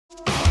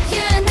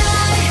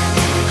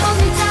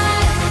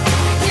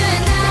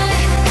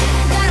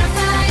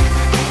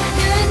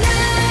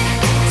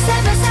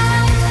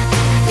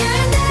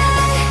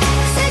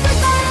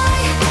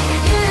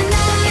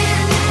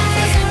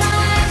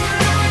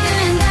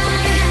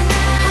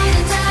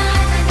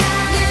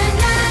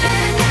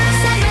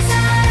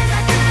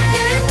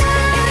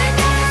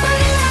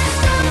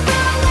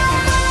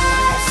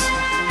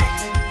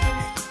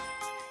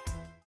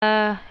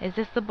Is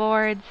this the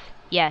boards?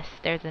 Yes,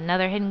 there's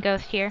another hidden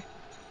ghost here.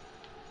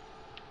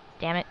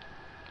 Damn it.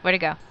 Where'd it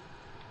go?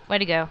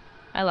 Where'd it go?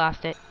 I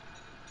lost it.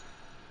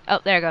 Oh,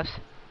 there it goes.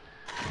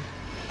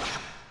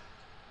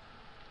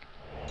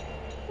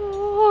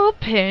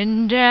 Up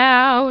and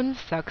down,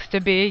 sucks to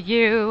be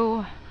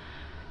you.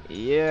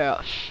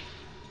 Yes.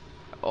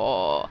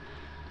 Oh.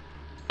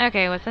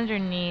 Okay, what's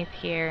underneath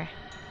here?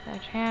 The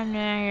tram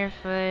down your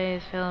foot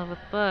is filled with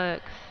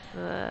books.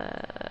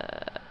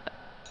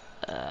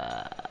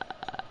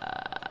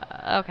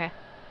 Okay.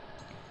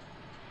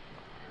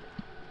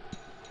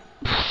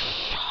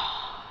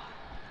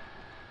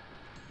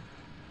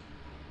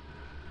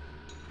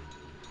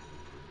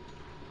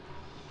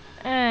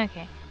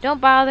 Okay. Don't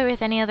bother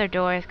with any other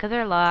doors, because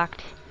they're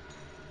locked.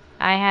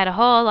 I had a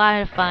whole lot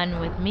of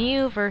fun with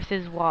Mew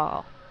versus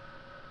Wall.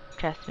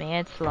 Trust me,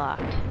 it's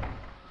locked.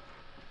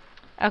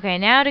 Okay,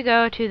 now to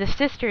go to the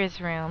sister's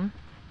room.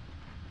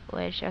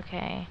 Which,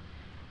 okay.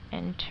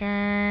 And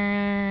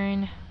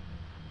turn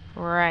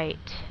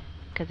right.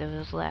 Because it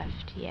was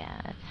left.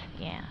 Yeah.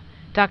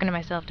 Talking to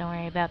myself, don't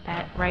worry about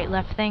that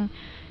right-left thing.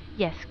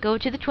 Yes, go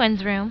to the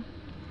twins' room.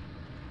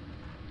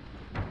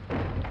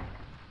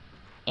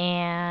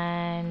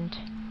 And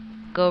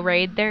go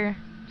raid their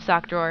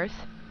sock drawers.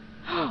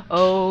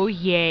 Oh,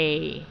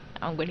 yay.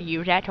 I'm gonna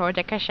use that towards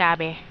the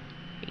Kashabi.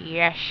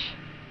 Yes.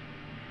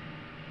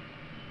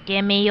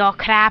 Give me your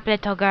crap,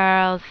 little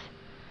girls.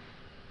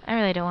 I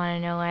really don't want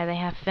to know why they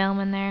have film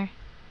in there.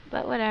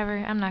 But whatever,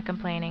 I'm not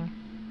complaining.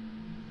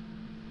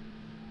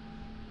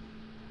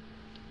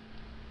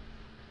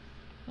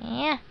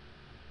 Yeah.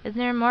 Isn't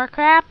there more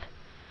crap?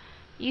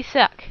 You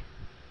suck.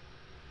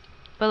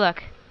 But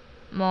look.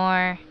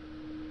 More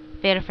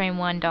Beta Frame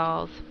 1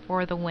 dolls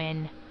for the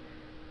win.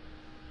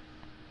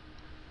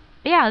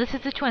 But yeah, this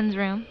is the twins'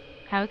 room.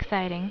 How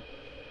exciting.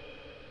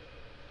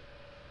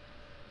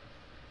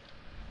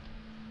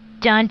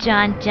 Dun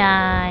dun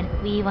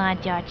dun. We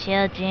want your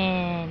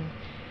children.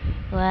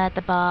 What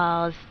the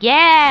balls?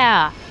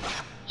 Yeah!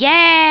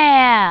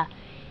 Yeah!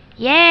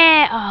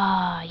 Yeah!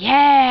 Oh,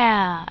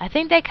 yeah! I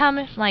think they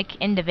come like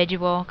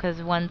individual,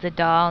 because one's a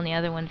doll and the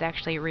other one's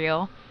actually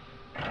real.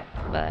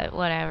 But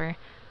whatever.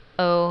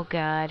 Oh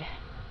god.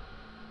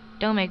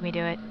 Don't make me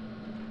do it.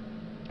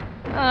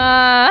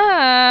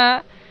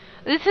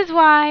 This is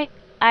why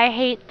I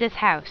hate this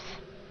house.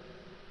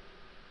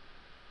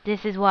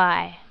 This is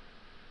why.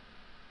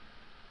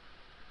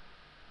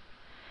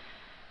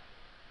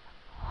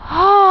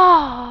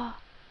 Oh,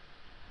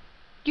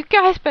 you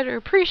guys better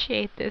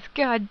appreciate this.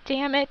 God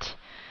damn it.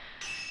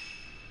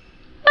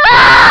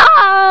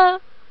 Ah!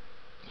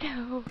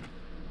 No.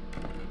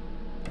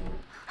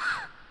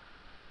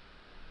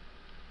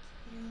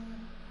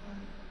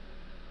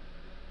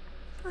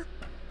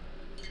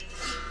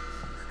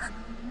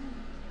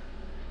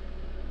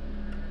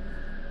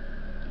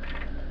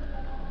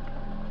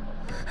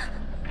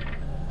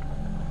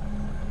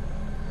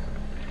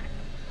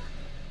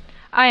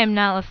 I am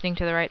not listening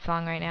to the right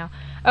song right now.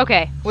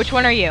 Okay, which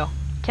one are you?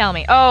 Tell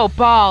me. Oh,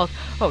 balls.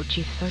 Oh,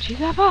 Jesus. Oh,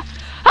 Jesus.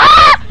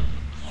 Ah!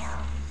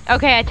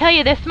 Okay, I tell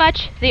you this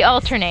much. They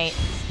alternate.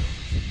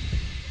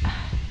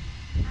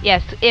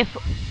 Yes, if...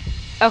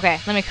 Okay,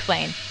 let me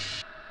explain.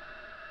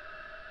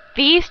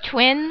 These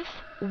twins,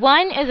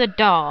 one is a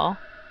doll,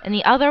 and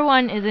the other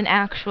one is an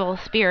actual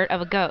spirit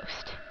of a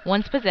ghost.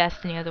 One's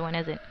possessed, and the other one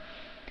isn't.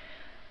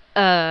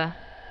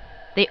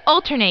 They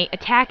alternate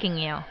attacking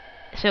you.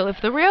 So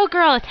if the real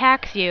girl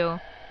attacks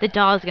you, the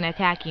doll is going to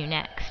attack you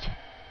next.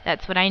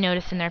 That's what I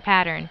noticed in their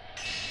pattern.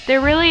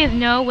 There really is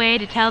no way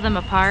to tell them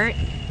apart,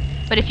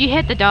 but if you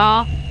hit the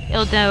doll,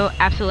 it'll do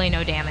absolutely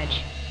no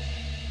damage.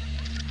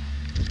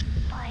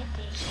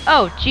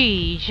 Oh,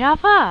 gee,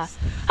 Java.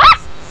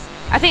 Ah!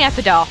 I think that's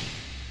a doll.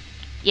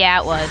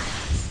 Yeah, it was.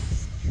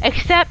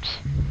 Except,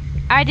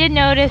 I did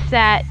notice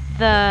that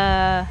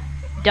the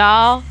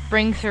doll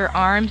brings her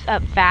arms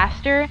up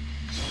faster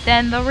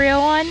than the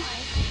real one.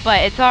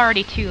 But it's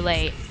already too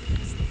late.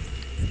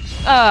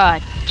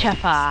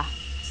 Chaffa.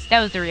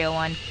 That was the real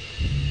one.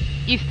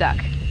 You suck.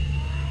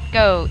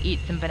 Go eat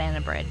some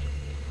banana bread.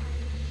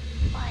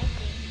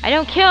 I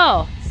don't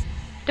kill.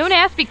 Don't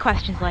ask me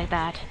questions like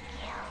that.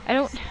 I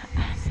don't...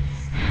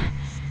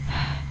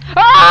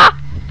 Ah!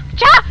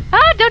 Cha!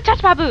 Ah! Don't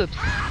touch my boobs.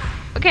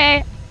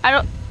 Okay?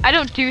 I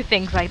don't do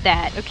things like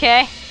that,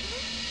 okay?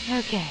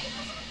 Okay.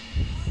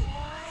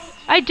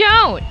 I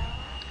don't!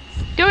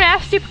 Don't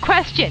ask stupid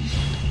questions.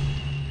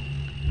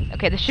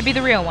 Okay, this should be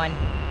the real one.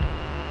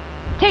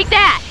 Take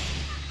that!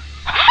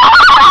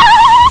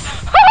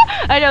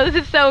 I know this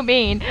is so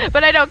mean,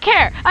 but I don't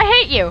care. I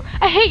hate you.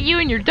 I hate you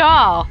and your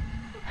doll.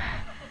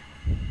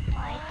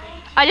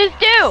 I just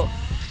do.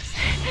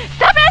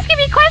 Stop asking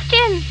me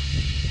questions!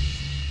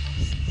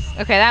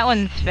 Okay, that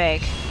one's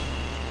fake.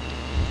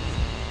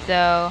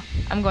 So,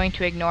 I'm going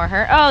to ignore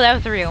her. Oh, that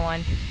was the real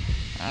one.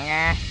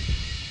 I'm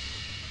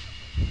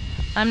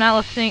not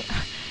listening.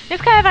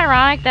 It's kind of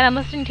ironic that I'm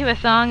listening to a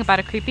song about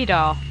a creepy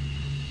doll.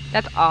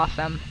 That's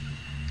awesome.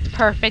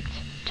 Perfect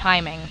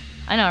timing.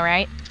 I know,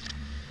 right?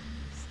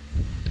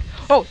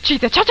 Oh,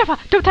 Jesus,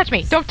 don't touch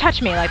me. Don't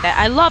touch me like that.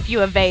 I love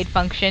you, evade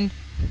function.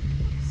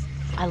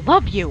 I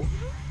love you.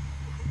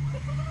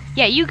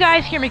 Yeah, you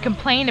guys hear me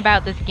complain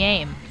about this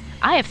game.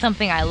 I have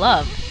something I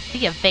love.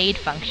 The evade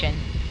function.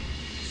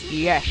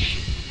 Yes.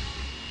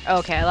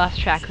 Okay, I lost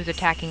track who's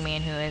attacking me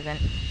and who isn't.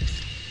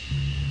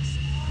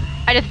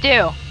 I just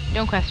do.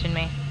 Don't question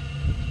me.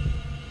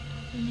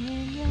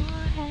 In your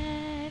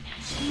head,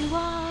 you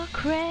are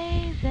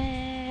crazy.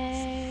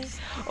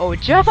 Oh,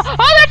 Jaffa.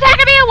 Oh, they're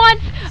attacking me at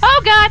once.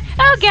 Oh, God.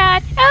 Oh,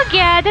 God. Oh,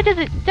 God. That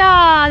doesn't...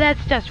 Oh,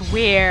 that's just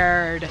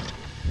weird.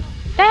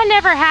 That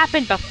never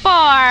happened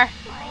before.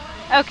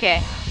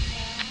 Okay.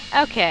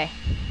 Okay.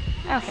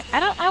 Okay.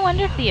 I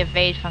wonder if the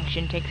evade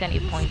function takes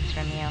any points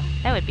from you.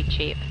 That would be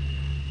cheap.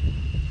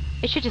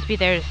 It should just be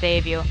there to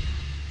save you.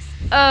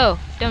 Oh,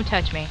 don't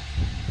touch me.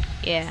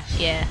 Yeah,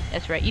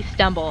 that's right. You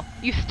stumble.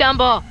 You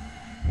stumble!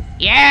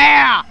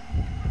 Yeah!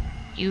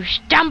 You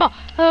stumble!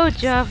 Oh,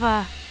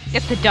 Java.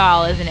 It's the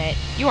doll, isn't it?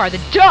 You are the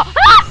doll!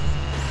 Ah!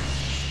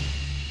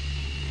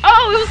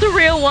 Oh, it was the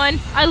real one!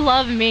 I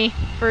love me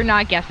for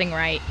not guessing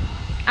right.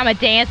 I'm a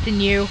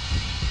dancing you.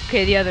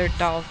 Okay, the other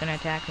doll's gonna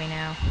attack me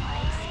now.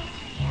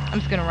 I'm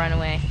just gonna run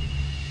away.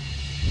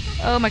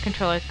 Oh, my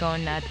controller's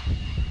going nuts.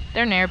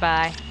 They're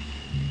nearby.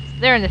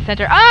 They're in the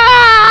center.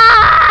 Ah!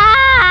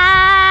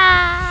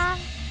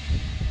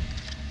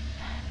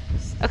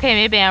 Okay,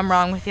 maybe I'm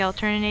wrong with the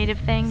alternative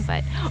thing,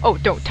 but... Oh,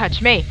 don't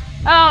touch me!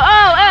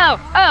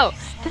 Oh!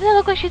 Doesn't it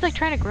look like she's like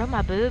trying to grow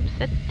my boobs?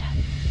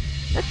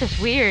 That's just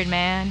weird,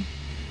 man.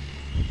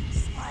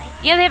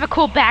 Yeah, they have a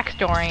cool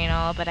backstory and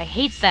all, but I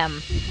hate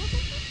them.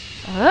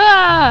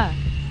 Ah!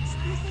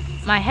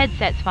 My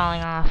headset's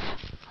falling off.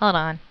 Hold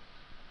on.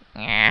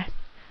 Yeah.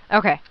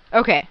 Okay.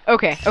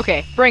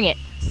 Bring it.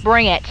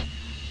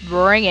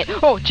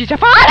 Oh, jeez.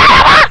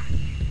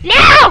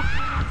 No!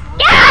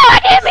 I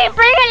didn't mean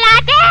bring it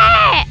like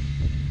that!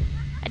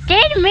 I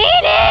didn't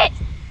mean it!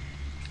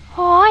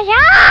 Oh,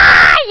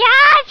 yeah!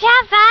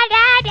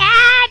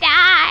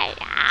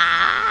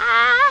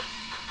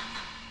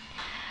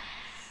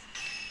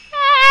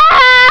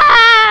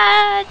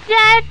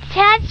 Don't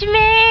touch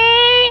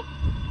me!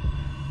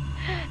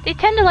 They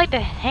tend to like to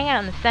hang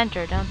out in the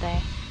center, don't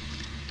they?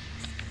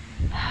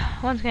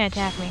 One's gonna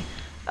attack me.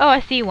 Oh, I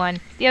see one.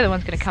 The other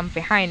one's gonna come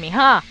behind me,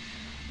 huh?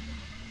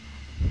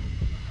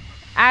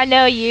 I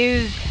know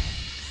yous.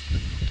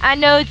 I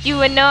know it's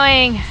you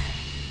annoying.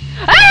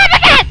 Oh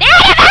my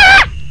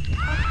God!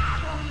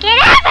 Get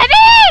off of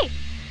me!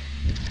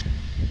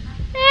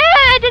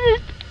 I did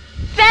this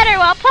better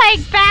while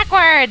playing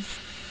backwards.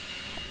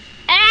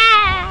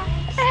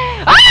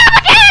 Oh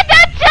my God!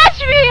 Don't touch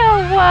me!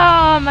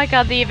 Oh my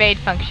God! The evade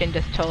function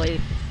just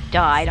totally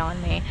died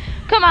on me.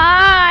 Come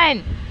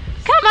on!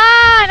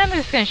 I'm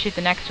just gonna shoot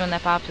the next one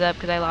that pops up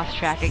because I lost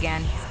track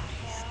again.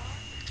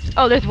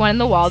 Oh, there's one in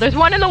the wall. Get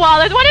off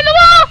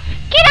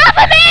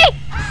of me!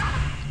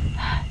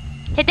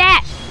 Hit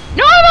that!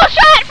 Normal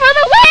shot for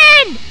the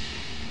win!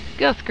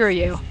 Go screw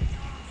you.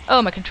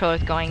 Oh, my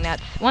controller's going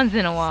nuts. One's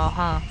in a wall,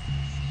 huh?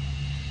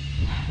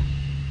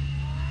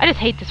 I just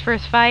hate this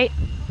first fight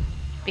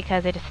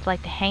because I just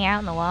like to hang out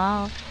in the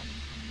walls.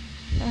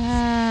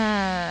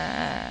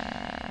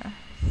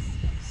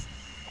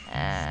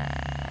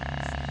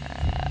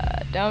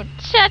 Don't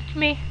touch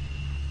me.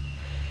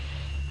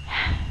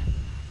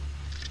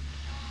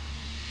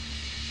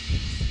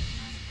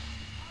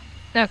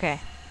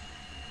 Okay.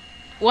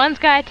 One's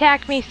gonna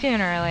attack me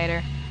sooner or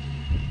later.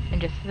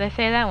 And just as I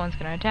say that, one's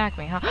gonna attack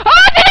me, huh?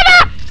 Oh,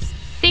 no!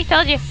 See,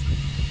 told you.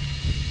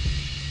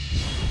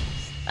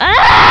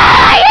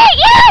 Ah, I hate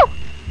you!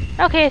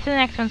 Okay, so the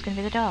next one's gonna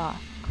be the doll.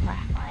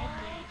 Crap.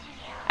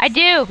 I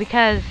do,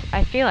 because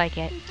I feel like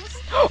it.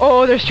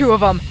 Oh, there's two of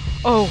them.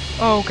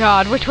 Oh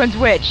God, which one's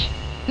which?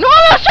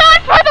 Normal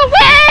shot for the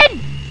win!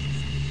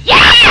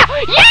 Yeah!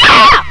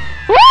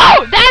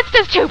 Woo! That's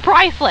just too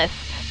priceless.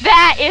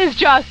 That is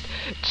just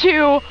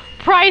too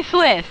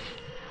priceless.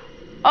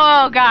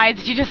 Oh, guys,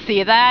 did you just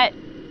see that?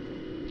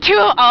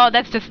 Oh,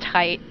 that's just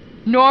tight.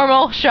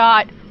 Normal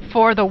shot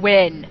for the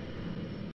win.